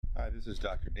this is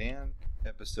Dr. Dan,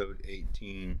 episode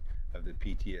 18 of the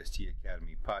PTSD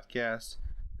Academy podcast.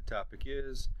 The topic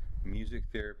is music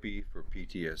therapy for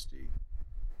PTSD.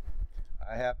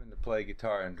 I happen to play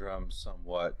guitar and drums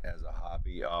somewhat as a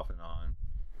hobby off and on,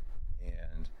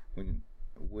 and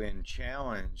when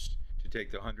challenged to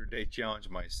take the 100-day challenge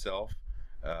myself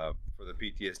for the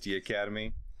PTSD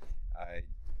Academy, I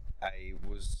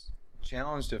was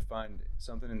challenged to find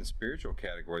something in the spiritual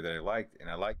category that I liked,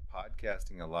 and I liked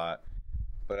podcasting a lot,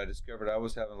 but I discovered I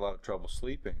was having a lot of trouble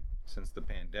sleeping since the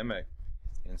pandemic.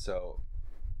 And so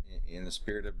in the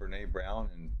spirit of Brene Brown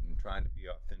and trying to be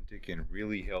authentic and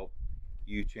really help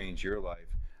you change your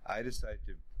life, I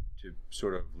decided to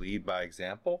sort of lead by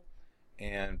example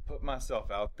and put myself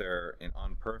out there and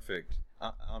on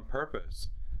purpose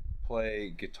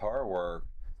play guitar work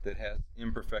that has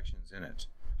imperfections in it.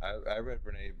 I read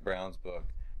Brene Brown's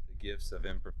book, The Gifts of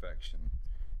Imperfection,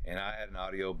 and I had an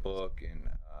audio book, and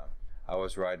I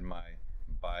was riding my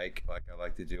bike like I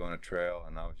like to do on a trail,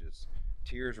 and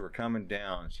tears were coming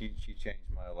down. She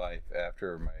changed my life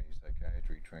after my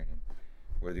psychiatry training,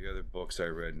 where the other books I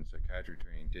read in psychiatry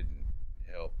training didn't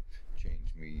help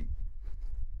change me.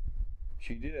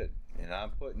 She did, and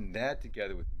I'm putting that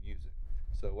together with music.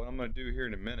 So what I'm going to do here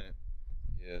in a minute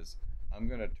is I'm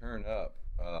going to turn up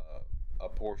a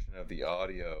portion of the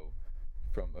audio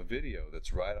from a video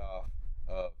that's right off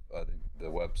of the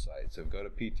website. So go to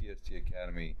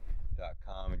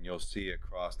ptsdacademy.com and you'll see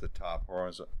across the top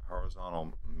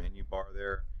horizontal menu bar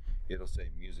there, it'll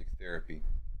say music therapy.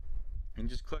 And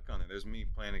just click on it. There's me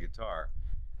playing a guitar.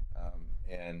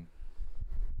 And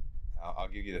I'll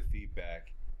give you the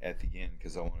feedback at the end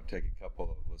because I want to take a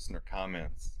couple of listener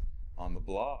comments on the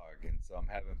blog. And so I'm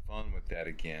having fun with that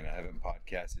again. I haven't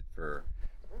podcasted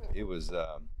it was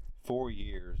 4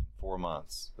 years and 4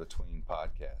 months between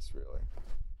podcasts, really.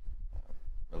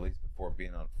 At least before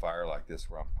being on fire like this,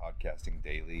 where I'm podcasting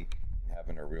daily and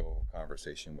having a real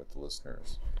conversation with the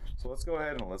listeners. So let's go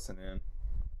ahead and listen in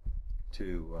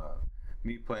to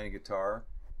me playing guitar.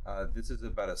 This is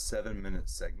about a 7-minute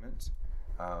segment.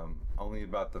 Only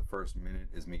about the first minute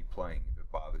is me playing, if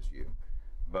it bothers you.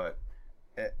 But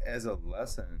as a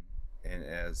lesson and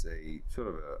as a sort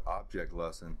of an object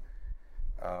lesson,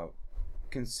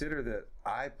 consider that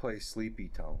I play sleepy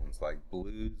tones like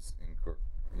blues and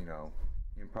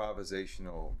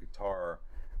improvisational guitar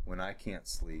when I can't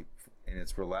sleep, and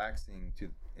it's relaxing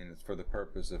and it's for the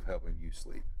purpose of helping you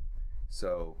sleep.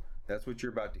 So that's what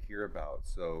you're about to hear about.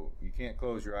 So you can't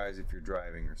close your eyes if you're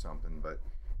driving or something, but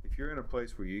if you're in a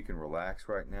place where you can relax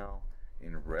right now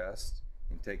and rest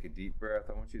and take a deep breath,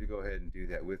 I want you to go ahead and do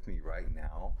that with me right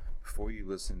now before you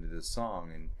listen to this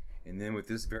song. And then with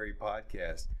this very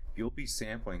podcast, you'll be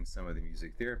sampling some of the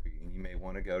music therapy, and you may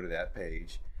want to go to that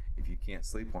page if you can't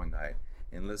sleep one night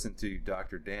and listen to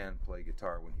Dr. Dan play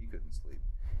guitar when he couldn't sleep.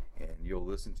 And you'll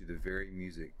listen to the very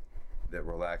music that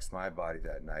relaxed my body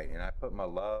that night. And I put my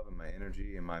love and my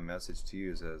energy and my message to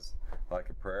you as like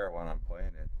a prayer when I'm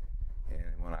playing it.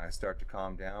 And when I start to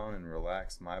calm down and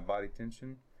relax my body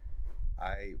tension,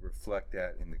 I reflect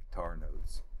that in the guitar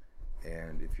notes.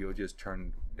 And if you'll just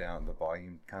turn down the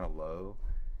volume kind of low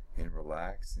and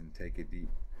relax and take a deep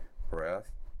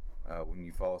breath, when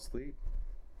you fall asleep,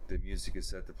 the music is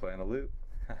set to play on a loop.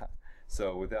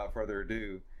 So without further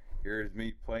ado, here's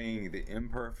me playing the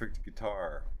imperfect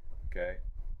guitar, okay?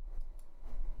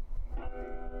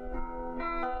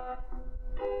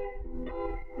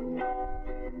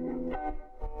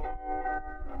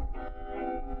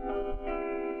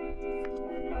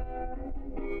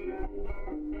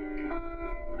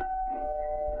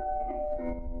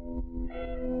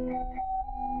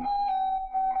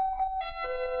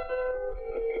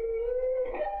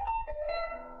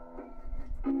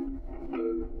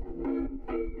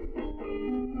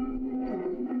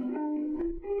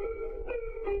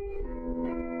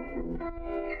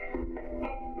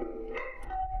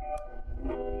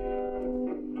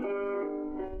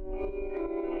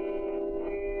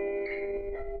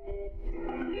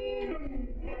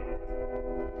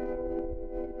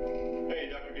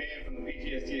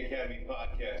 PTSD Academy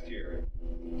podcast here.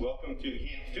 Welcome to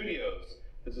Camp Studios.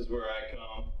 This is where I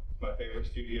come. It's my favorite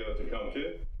studio to come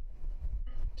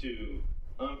to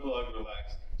unplug,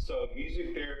 relax. So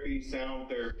music therapy, sound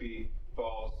therapy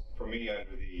falls for me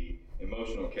under the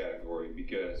emotional category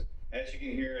because as you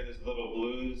can hear, there's a little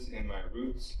blues in my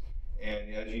roots,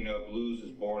 and as you know, blues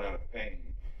is born out of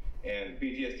pain. And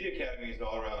PTSD Academy is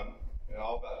all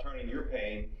about turning your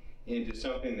pain into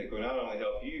something that will not only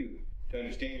help you to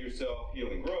understand yourself,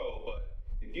 heal, and grow, but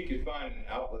if you could find an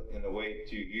outlet and a way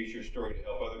to use your story to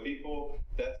help other people,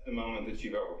 that's the moment that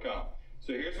you've overcome.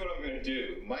 So here's what I'm going to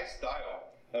do. My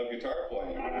style, of guitar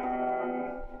playing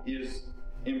is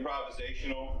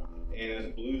improvisational and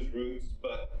has blues roots,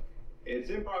 but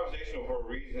it's improvisational for a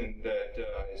reason that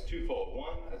is twofold.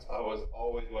 One, I was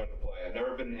always learning to play. I've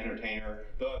never been an entertainer,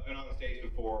 though I've been on stage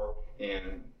before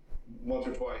and once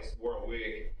or twice wore a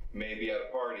wig, maybe at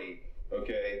a party,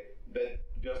 okay? That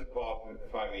doesn't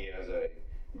qualify me as a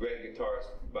great guitarist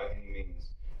by any means.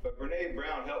 But Brene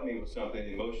Brown helped me with something,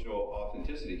 the emotional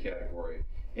authenticity category.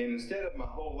 And instead of my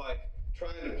whole life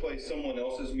trying to play someone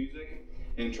else's music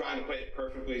and trying to play it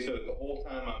perfectly so that the whole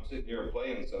time I'm sitting here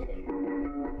playing something,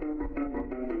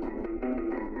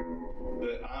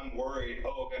 that I'm worried,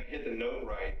 oh, I'm gonna hit the note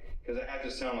right, because I have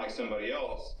to sound like somebody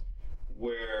else,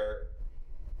 where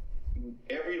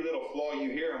every little flaw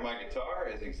you hear on my guitar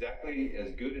is exactly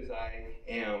as good as I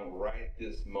am right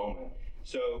this moment.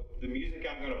 So the music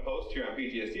I'm going to post here on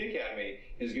PTSD Academy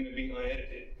is going to be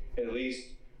unedited, at least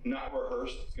not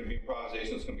rehearsed. It's going to be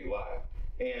improvisation. It's going to be live.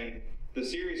 And the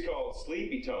series called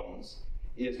Sleepy Tones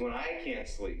is when I can't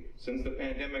sleep. Since the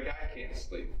pandemic, I can't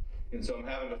sleep. And so I'm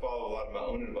having to follow a lot of my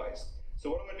own advice. So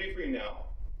what I'm going to do for you now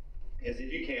is,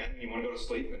 if you can, and you want to go to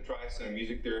sleep and try some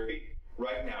music therapy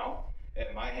right now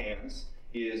at my hands,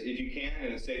 is if you can,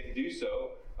 and it's safe to do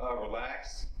so,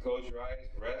 relax, close your eyes,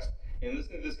 rest, and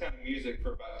listen to this kind of music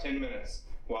for about 10 minutes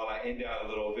while I end out a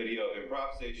little video of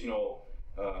improvisational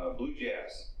blue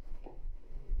jazz.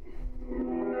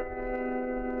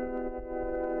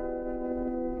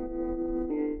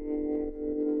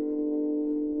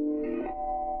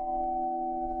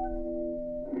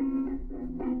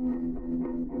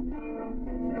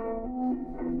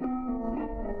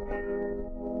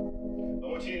 I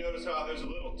want you to notice how there's a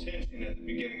little tension at the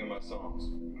beginning of my songs.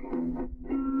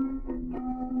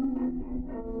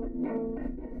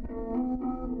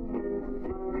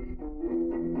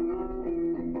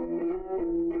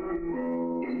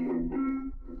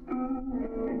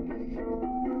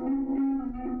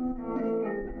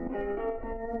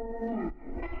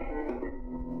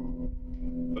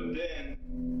 But then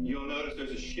you'll notice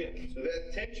there's a shift. So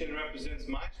that tension represents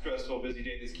my stressful, busy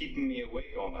day that's keeping me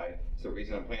awake all night. It's the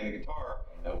reason I'm playing the guitar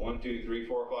at 1, 2, 3,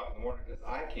 4 o'clock in the morning, because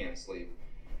I can't sleep.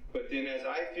 But then as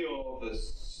I feel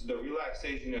the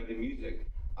relaxation of the music,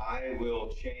 I will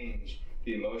change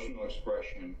the emotional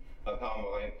expression of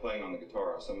how I'm playing on the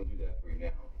guitar. So I'm going to do that for you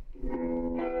now.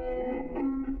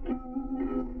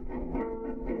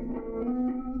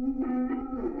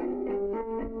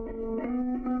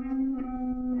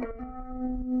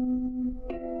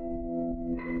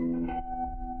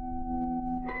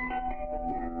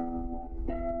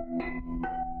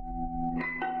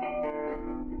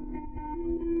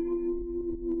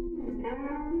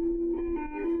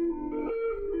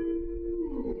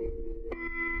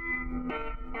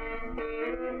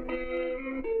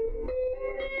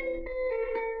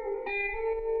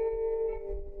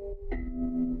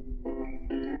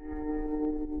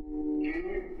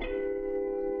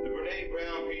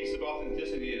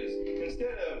 Authenticity is,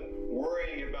 instead of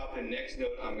worrying about the next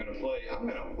note I'm going to play, I'm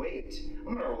going to wait.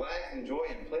 I'm going to relax, enjoy,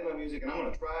 and play my music, and I'm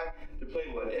going to try to play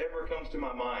whatever comes to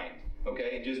my mind,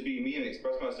 okay, and just be me and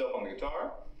express myself on the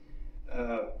guitar.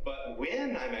 But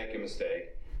when I make a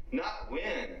mistake, not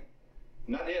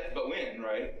if, but when,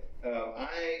 right,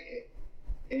 I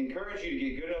encourage you to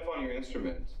get good enough on your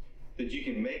instrument that you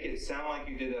can make it sound like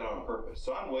you did that on purpose.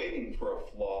 So I'm waiting for a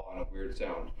flaw and a weird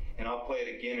sound, and I'll play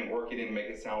it again and work it in and make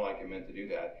it sound like it meant to do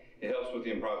that. It helps with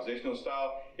the improvisational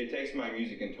style. It takes my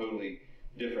music in totally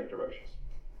different directions.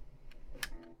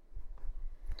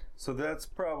 So that's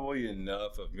probably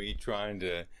enough of me trying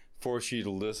to force you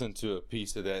to listen to a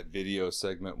piece of that video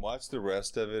segment. Watch the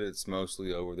rest of it. It's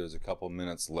mostly over. There's a couple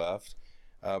minutes left.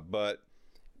 But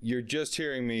you're just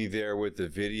hearing me there with the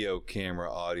video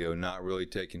camera audio, not really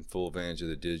taking full advantage of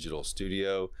the digital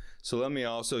studio. So let me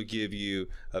also give you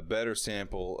a better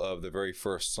sample of the very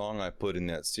first song I put in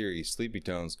that series, Sleepy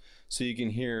Tones, so you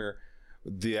can hear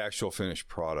the actual finished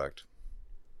product.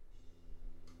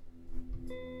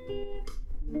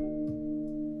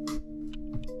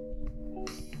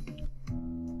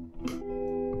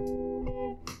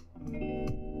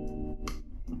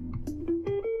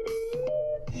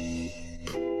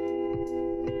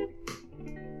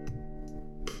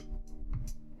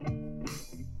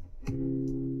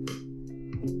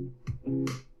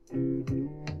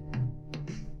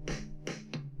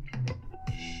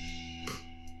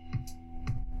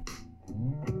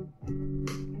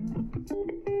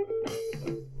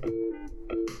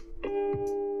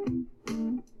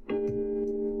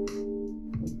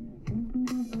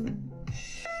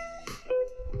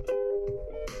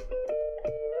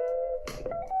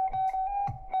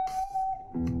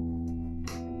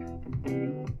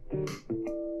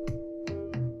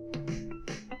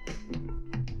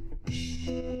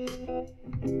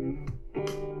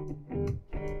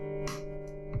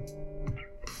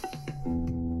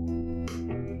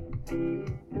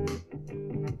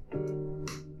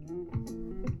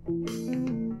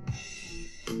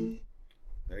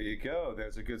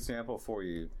 it's a good sample for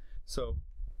you. So,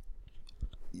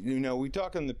 we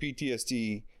talk on the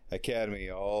PTSD Academy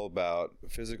all about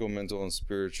physical, mental, and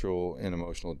spiritual and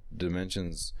emotional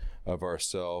dimensions of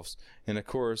ourselves. And of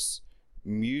course,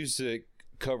 music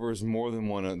covers more than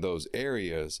one of those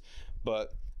areas.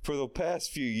 But for the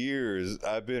past few years,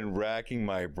 I've been racking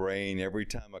my brain every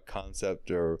time a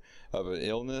concept of an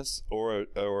illness or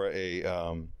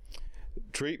a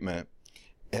treatment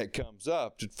comes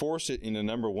up to force it in the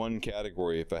number one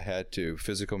category if I had to: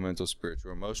 physical, mental,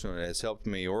 spiritual, emotional. And it has helped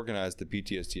me organize the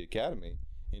PTSD Academy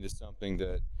into something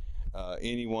that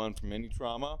anyone from any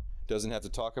trauma doesn't have to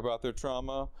talk about their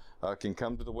trauma, can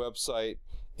come to the website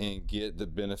and get the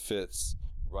benefits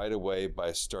right away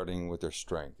by starting with their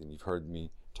strength. And you've heard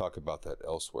me talk about that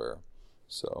elsewhere.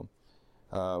 So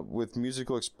with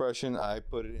musical expression, I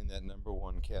put it in that number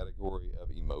one category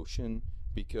of emotion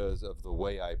because of the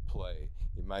way I play.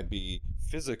 It might be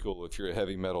physical if you're a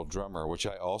heavy metal drummer, which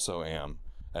I also am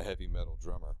a heavy metal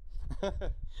drummer.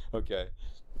 Okay.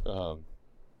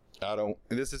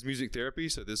 This is music therapy,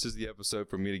 so this is the episode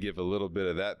for me to give a little bit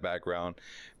of that background.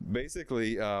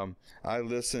 Basically, I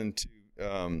listen to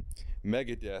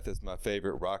Megadeth as my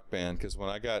favorite rock band because when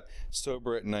I got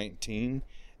sober at 19,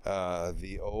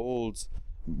 the old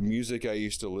music I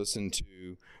used to listen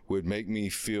to would make me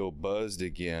feel buzzed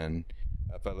again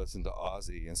if I listened to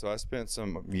Ozzy. And so I spent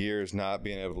some years not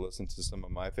being able to listen to some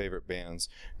of my favorite bands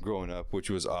growing up, which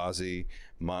was Ozzy,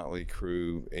 Motley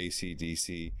Crue,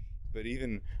 AC/DC, but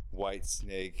even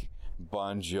Whitesnake,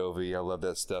 Bon Jovi. I love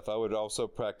that stuff. I would also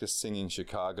practice singing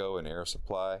Chicago and Air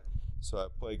Supply. So I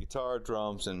played guitar,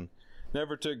 drums, and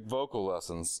never took vocal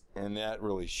lessons, and that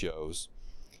really shows.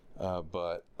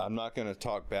 But I'm not going to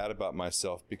talk bad about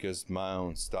myself because my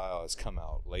own style has come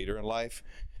out later in life,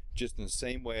 just in the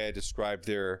same way I described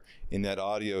there in that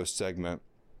audio segment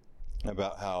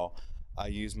about how I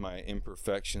use my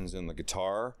imperfections in the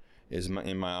guitar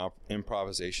in my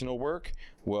improvisational work.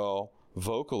 Well,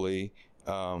 vocally,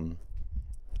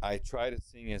 I try to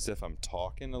sing as if I'm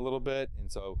talking a little bit, and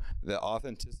so the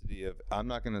authenticity of I'm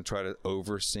not going to try to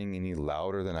over sing any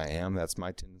louder than I am. That's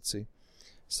my tendency.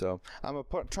 So I'm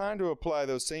trying to apply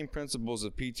those same principles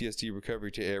of PTSD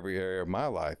recovery to every area of my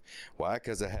life. Why?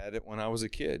 Because I had it when I was a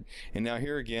kid. And now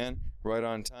here again, right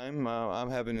on time, I'm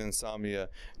having insomnia,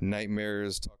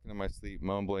 nightmares, talking in my sleep,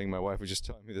 mumbling. My wife was just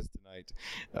telling me this tonight.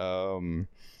 But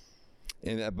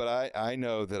I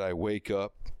know that I wake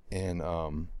up and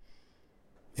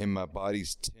my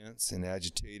body's tense and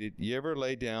agitated. You ever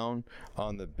lay down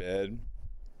on the bed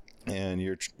and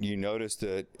you notice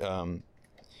that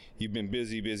you've been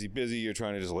busy. You're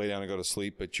trying to just lay down and go to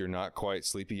sleep, but you're not quite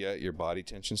sleepy yet. Your body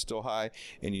tension's still high.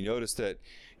 And you notice that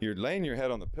you're laying your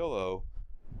head on the pillow,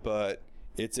 but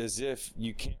it's as if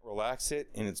you can't relax it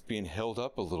and it's being held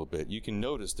up a little bit. You can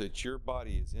notice that your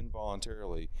body is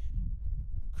involuntarily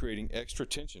creating extra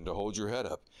tension to hold your head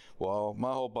up. Well,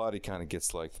 my whole body kind of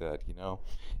gets like that,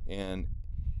 And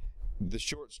the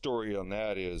short story on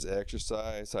that is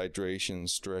exercise, hydration,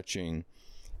 stretching,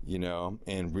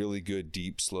 and really good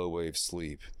deep slow wave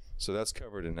sleep. So that's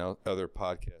covered in other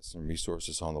podcasts and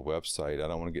resources on the website. I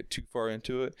don't want to get too far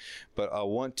into it, but I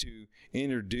want to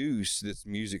introduce this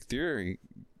music theory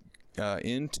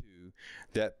into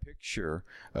that picture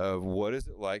of what is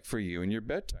it like for you in your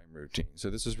bedtime routine. So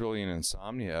this is really an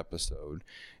insomnia episode.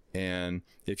 And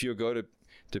if you'll go to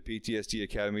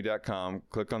PTSDacademy.com,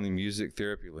 click on the music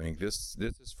therapy link. This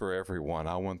is for everyone.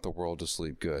 I want the world to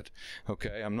sleep good.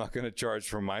 Okay, I'm not going to charge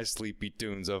for my sleepy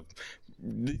tunes.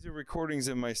 These are recordings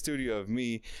in my studio of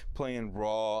me playing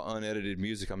raw, unedited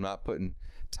music. I'm not putting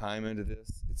time into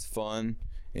this. It's fun,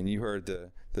 and you heard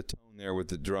the tone there with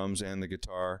the drums and the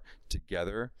guitar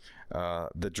together.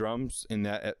 The drums in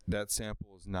that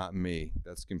sample is not me.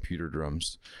 That's computer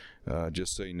drums,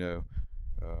 just so you know.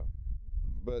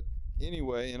 But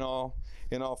anyway, in all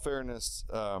fairness,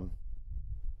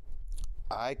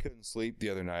 I couldn't sleep the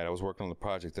other night. I was working on the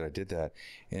project that I did that,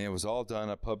 and it was all done.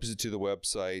 I published it to the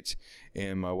website,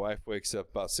 and my wife wakes up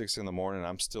about 6 in the morning.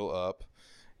 I'm still up,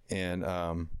 and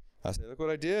I said, "Look what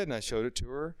I did," and I showed it to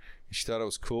her. And she thought it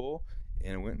was cool,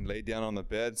 and I went and laid down on the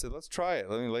bed and said, "Let's try it.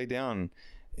 Let me lay down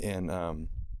and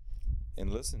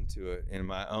listen to it." And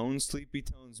my own Sleepy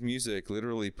Tones music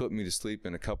literally put me to sleep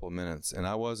in a couple of minutes, and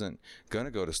I wasn't gonna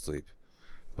go to sleep,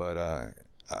 but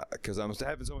because I was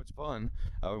having so much fun,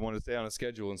 I wanted to stay on a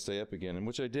schedule and stay up again, and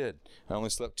which I did. I only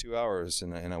slept 2 hours,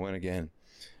 and I went again.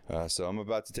 So I'm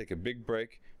about to take a big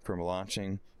break from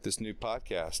launching this new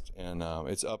podcast, and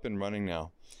it's up and running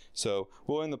now. So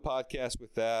we'll end the podcast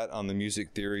with that on the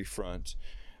music theory front.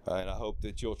 And I hope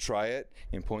that you'll try it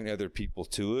and point other people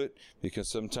to it, because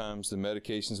sometimes the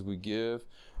medications we give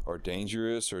are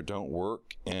dangerous or don't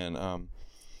work. And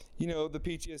the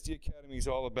PTSD Academy is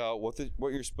all about what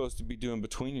you're supposed to be doing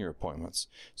between your appointments.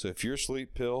 So if your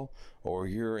sleep pill or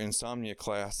your insomnia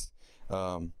class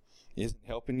isn't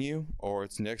helping you, or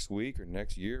it's next week or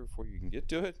next year before you can get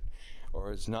to it,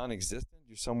 or it's non-existent,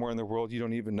 you're somewhere in the world you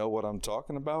don't even know what I'm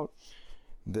talking about,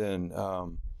 then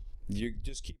you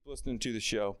just keep listening to the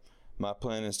show. My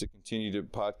plan is to continue to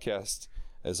podcast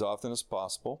as often as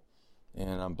possible,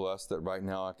 and I'm blessed that right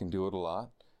now I can do it a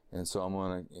lot. And so I'm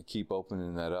going to keep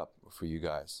opening that up for you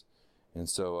guys. And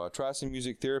so try some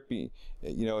music therapy.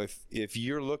 If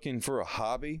you're looking for a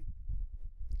hobby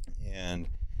and,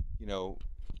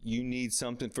 you need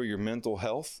something for your mental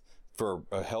health, for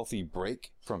a healthy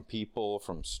break from people,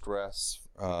 from stress,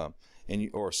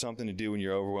 or something to do when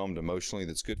you're overwhelmed emotionally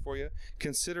that's good for you,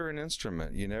 consider an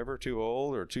instrument. You're never too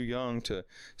old or too young to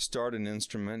start an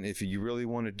instrument if you really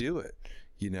want to do it.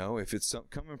 If it's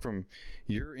coming from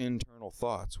your internal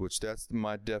thoughts, which that's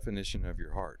my definition of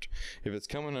your heart. If it's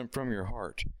coming from your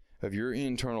heart, of your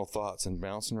internal thoughts and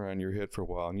bouncing around your head for a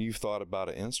while, and you've thought about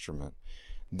an instrument,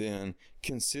 then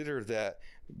consider that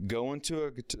going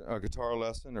to a guitar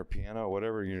lesson or piano or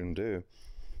whatever you're going to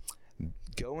do,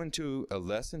 go into a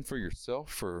lesson for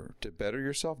yourself, to better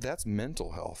yourself. That's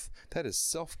mental health. That is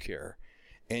self-care.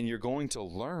 And you're going to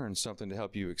learn something to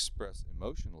help you express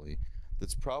emotionally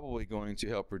that's probably going to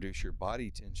help reduce your body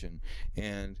tension.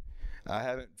 And I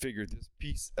haven't figured this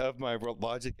piece of my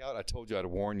logic out. I told you I'd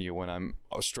warn you when I'm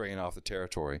straying off the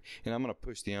territory. And I'm going to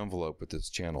push the envelope with this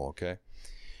channel, okay?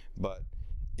 But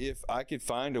if I could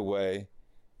find a way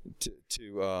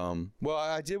well,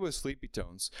 I did with Sleepy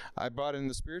Tones. I brought in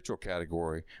the spiritual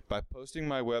category by posting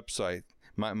my website,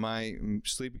 my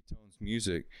Sleepy Tones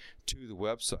music to the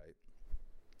website.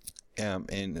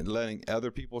 And letting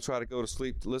other people try to go to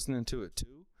sleep listening to it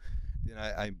too, then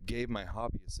I gave my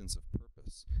hobby a sense of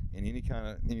purpose. And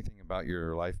anything about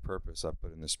your life purpose, I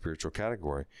put in the spiritual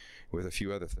category with a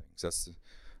few other things.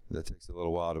 That takes a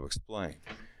little while to explain.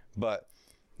 But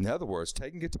in other words,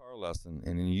 taking guitar lesson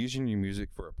and then using your music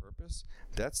for a purpose,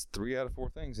 that's 3 out of 4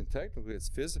 things. And technically it's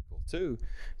physical too,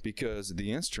 because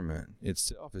the instrument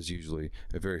itself is usually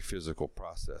a very physical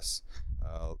process.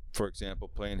 For example,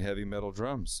 playing heavy metal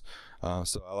drums.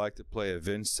 So I like to play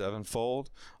Avenged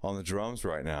Sevenfold on the drums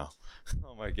right now.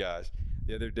 Oh my gosh.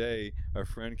 The other day, a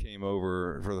friend came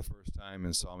over for the first time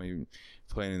and saw me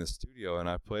playing in the studio, and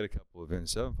I played a couple of Avenged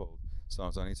Sevenfold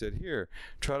songs on. He said, "Here,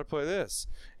 try to play this."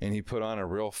 And he put on a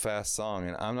real fast song,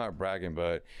 and I'm not bragging,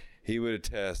 but he would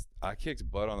attest, I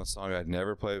kicked butt on the song I'd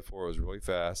never played before. It was really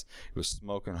fast. It was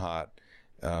smoking hot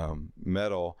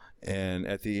metal. And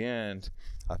at the end,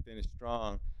 I finished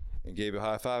strong and gave a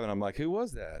high five, and I'm like, "Who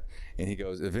was that?" And he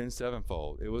goes, "Avenged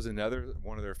Sevenfold." It was another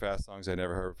one of their fast songs I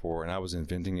never heard before, and I was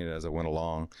inventing it as I went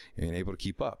along and able to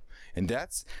keep up. And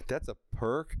that's a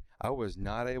perk. I was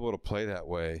not able to play that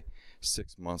way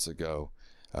 6 months ago.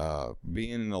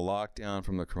 Being in the lockdown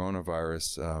from the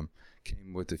coronavirus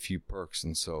came with a few perks,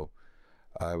 and so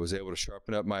I was able to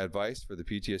sharpen up my advice for the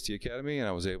PTSD Academy, and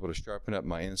I was able to sharpen up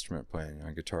my instrument playing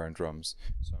on guitar and drums.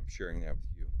 So I'm sharing that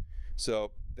with you.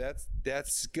 So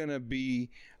that's gonna be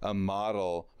a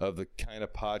model of the kind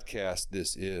of podcast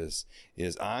this is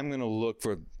I'm gonna look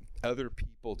for other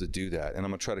people to do that, and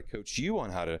I'm gonna try to coach you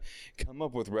on how to come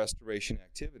up with restoration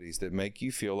activities that make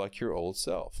you feel like your old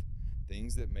self.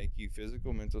 Things that make you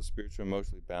physical, mental, spiritual,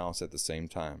 emotionally balanced at the same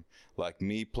time. Like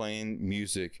me playing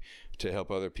music to help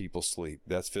other people sleep.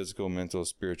 That's physical, mental,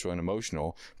 spiritual, and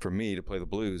emotional for me to play the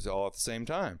blues all at the same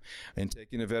time. And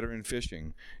taking a veteran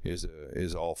fishing is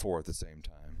all 4 at the same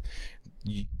time.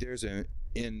 There's an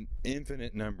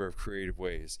infinite number of creative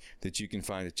ways that you can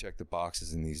find to check the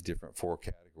boxes in these different 4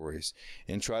 categories,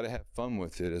 and try to have fun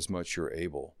with it as much you're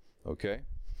able. Okay?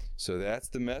 So that's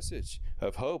the message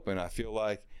of hope, and I feel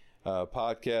like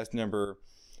podcast number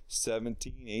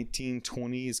 17, 18,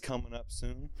 20 is coming up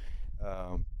soon.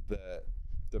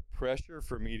 The pressure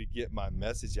for me to get my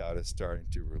message out is starting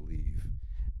to relieve.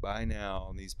 By now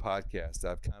on these podcasts,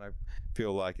 I've kind of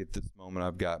feel like at this moment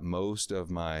I've got most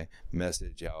of my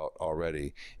message out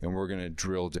already, and we're going to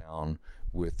drill down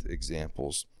with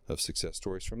examples of success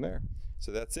stories from there.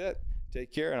 So that's it.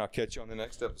 Take care, and I'll catch you on the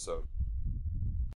next episode.